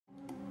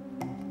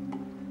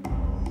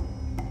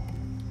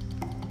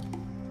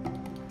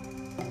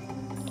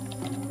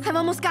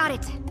almost got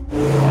it.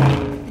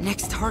 The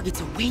next target's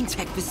a Wayne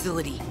Tech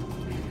facility.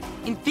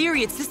 In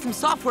theory, its system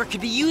software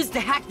could be used to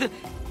hack the...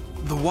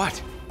 The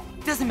what?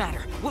 Doesn't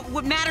matter.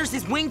 What matters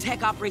is Wayne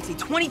Tech operates a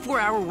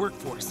 24-hour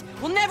workforce.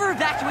 We'll never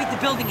evacuate the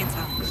building in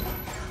time.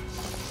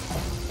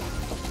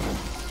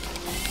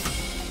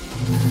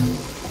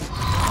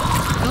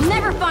 You'll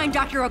never find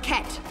Dr.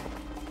 Roquette.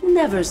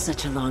 Never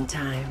such a long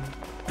time.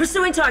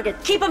 Pursuing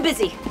target. Keep them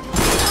busy.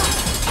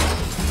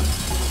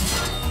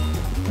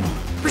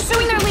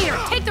 Pursuing their leader.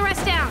 Take the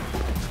rest down.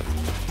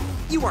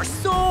 You are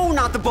so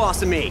not the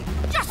boss of me.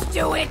 Just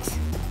do it.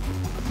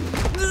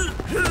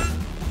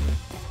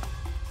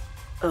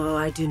 Oh,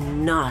 I do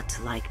not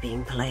like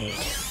being played.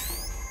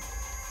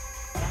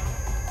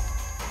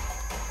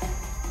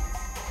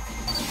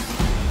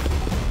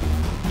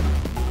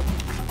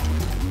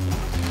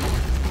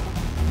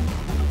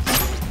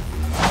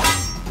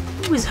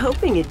 I was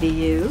hoping it'd be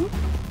you.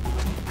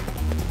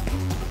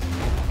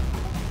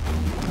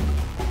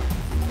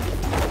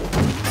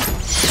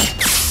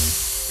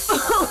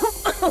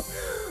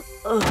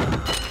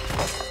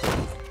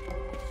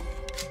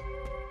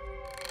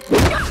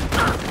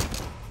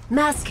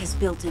 Mask has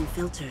built-in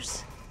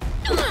filters.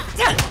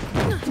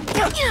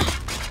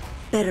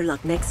 Better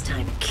luck next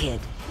time, kid.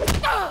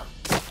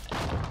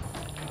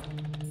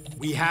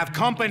 We have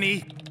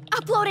company.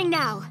 Uploading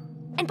now.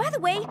 And by the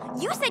way,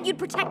 you said you'd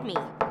protect me.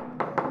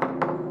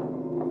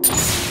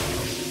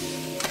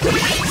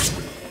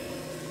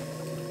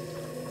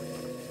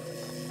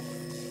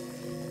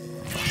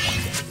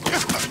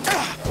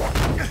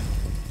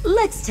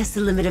 Let's test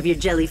the limit of your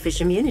jellyfish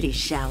immunity,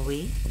 shall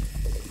we?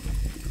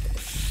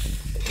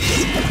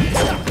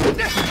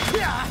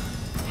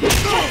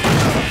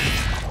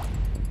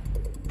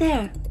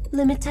 There,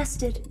 limit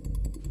tested.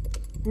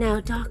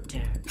 Now,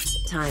 Doctor,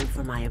 time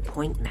for my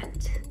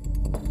appointment.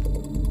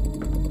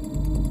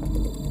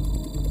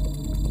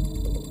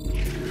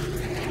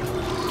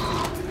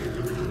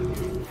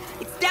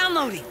 It's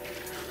downloading.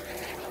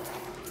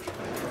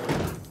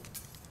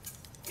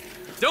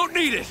 Don't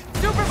need it.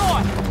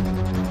 Superboy!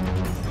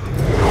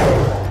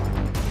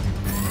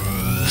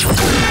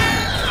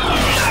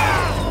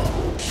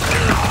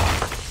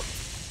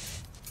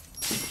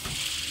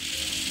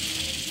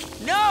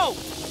 No!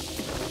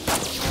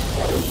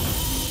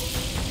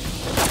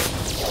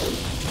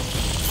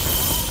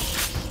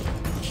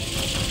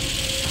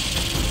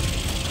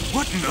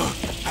 What in the...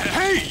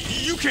 Hey!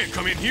 You can't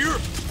come in here!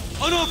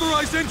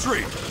 Unauthorized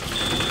entry!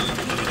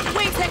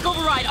 Wayne Tech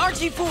override,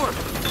 RG4!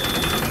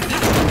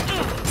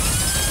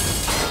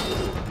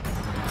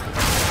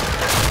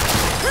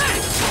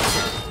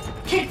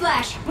 Kid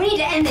Flash, we need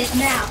to end this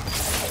now.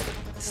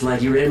 It's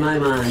like you read my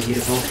mind,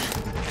 beautiful.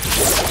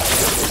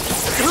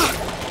 Woohoo!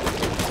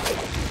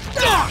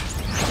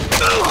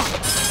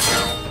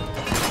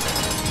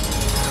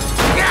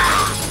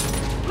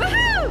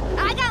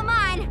 I got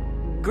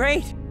mine.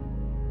 Great.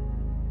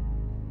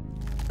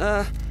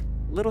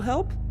 Little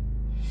help?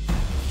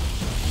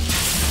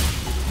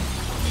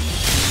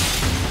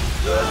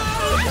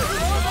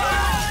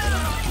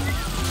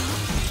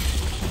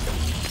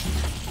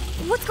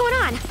 What's going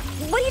on?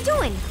 What are you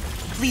doing?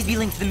 Please be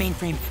linked to the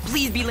mainframe.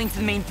 Please be linked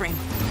to the mainframe.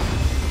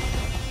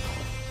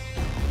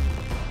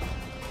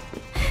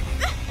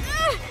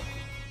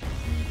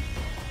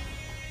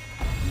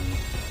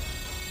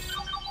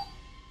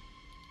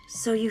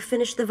 So you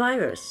finished the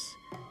virus,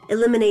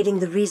 eliminating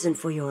the reason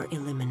for your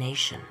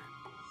elimination.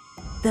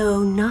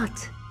 Though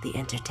not the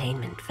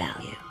entertainment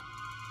value.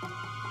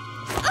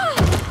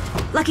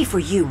 Lucky for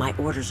you, my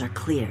orders are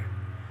clear.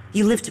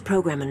 You live to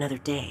program another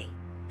day.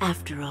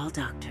 After all,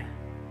 Doctor,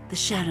 the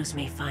shadows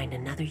may find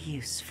another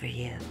use for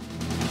you.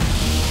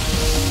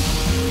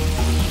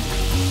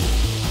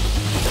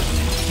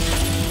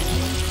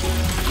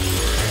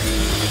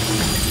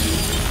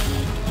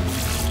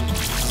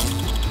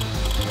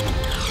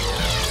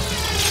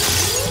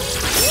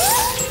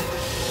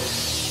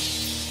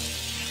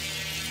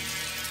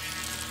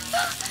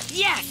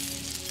 Yes!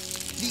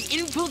 The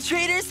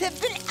infiltrators have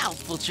been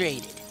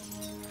outfiltrated.